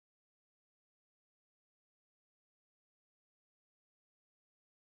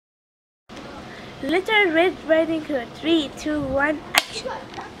Little Red Riding Hood. 3, 2, 1, action!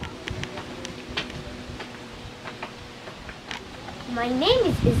 My name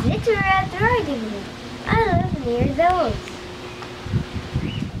is Little Red Riding Hood. I live near the woods.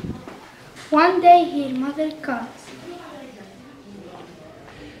 One day her mother calls.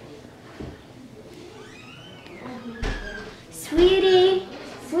 Sweetie,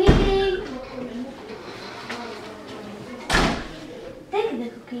 sweetie. Take the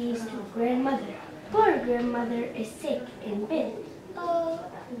cookies to grandmother. Poor grandmother is sick in bed. Oh,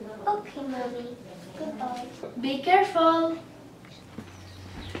 okay, mommy. Goodbye. Be careful.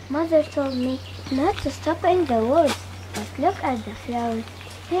 Mother told me not to stop in the woods, but look at the flowers.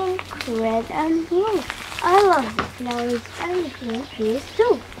 Pink, red, and blue. I love the flowers and the pink trees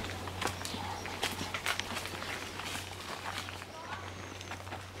too.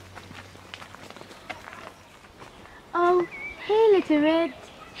 Oh, hey, Little Red.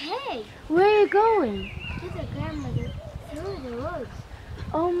 Hey, Where are you going? to the grandmother through the woods.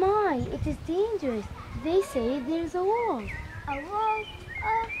 Oh my, it is dangerous. They say there's a wall. A wall?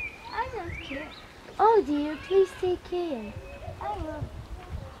 Oh, I don't care. Oh dear, please take care. I will.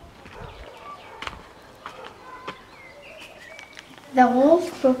 The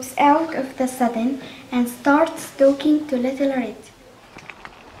wolf pops out of the sudden and starts talking to Little Red.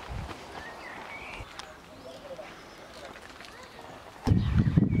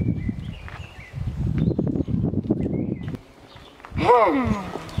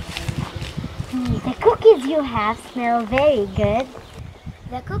 The cookies you have smell very good.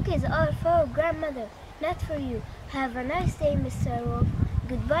 The cookies are for grandmother, not for you. Have a nice day, Mr. Wolf.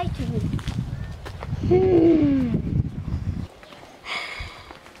 Goodbye to you.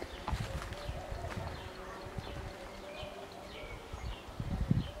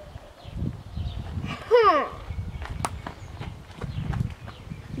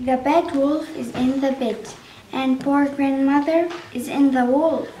 The bad wolf is in the bed, and poor grandmother is in the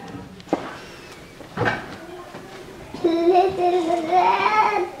wall. Little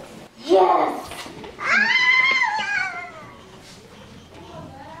Red. Yes.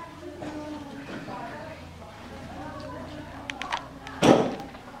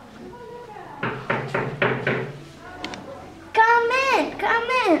 Come in, come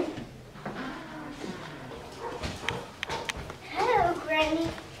in. Hello, Granny.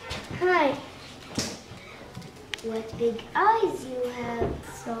 Hi. What big eyes you have.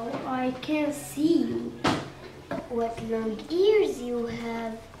 So I can see you, What long ears you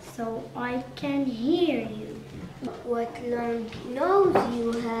have. so I can hear you, What long nose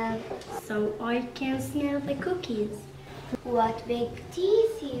you have. so I can smell the cookies, What big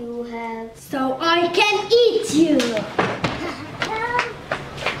teeth you have. so I can eat you.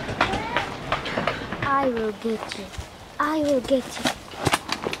 I will get you. I will get you.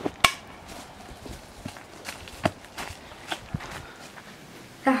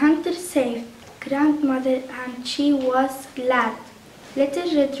 The hunter saved grandmother and she was glad.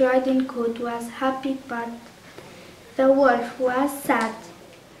 Little Red Riding Hood was happy, but the wolf was sad.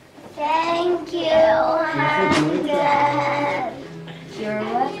 Thank you, Hunter. You're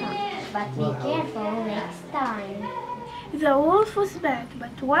welcome, but be careful next time. The wolf was bad,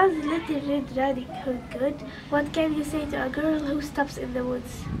 but was Little Red Riding Hood good? What can you say to a girl who stops in the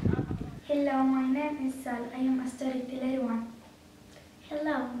woods? Hello, my name is Sal. I am a storyteller one.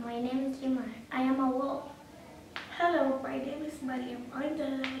 Hello, my name is Limar. I am a wolf. Hello, my name is Mariam. I'm the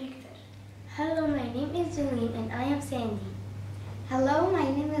director. Hello, my name is Jolene and I am Sandy. Hello, my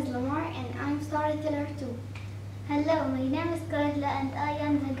name is Lamar and I'm storyteller too. Hello, my name is Carla and I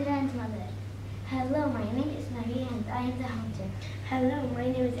am the grandmother. Hello, my name is Maria and I am the hunter. Hello, my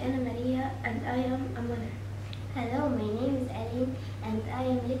name is Anna Maria and I am a mother. Hello, my name is Aline and I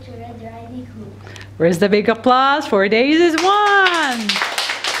am Little Red Riding Hood. Where's the big applause for Daisies won?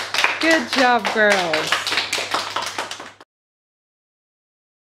 Good job, girls.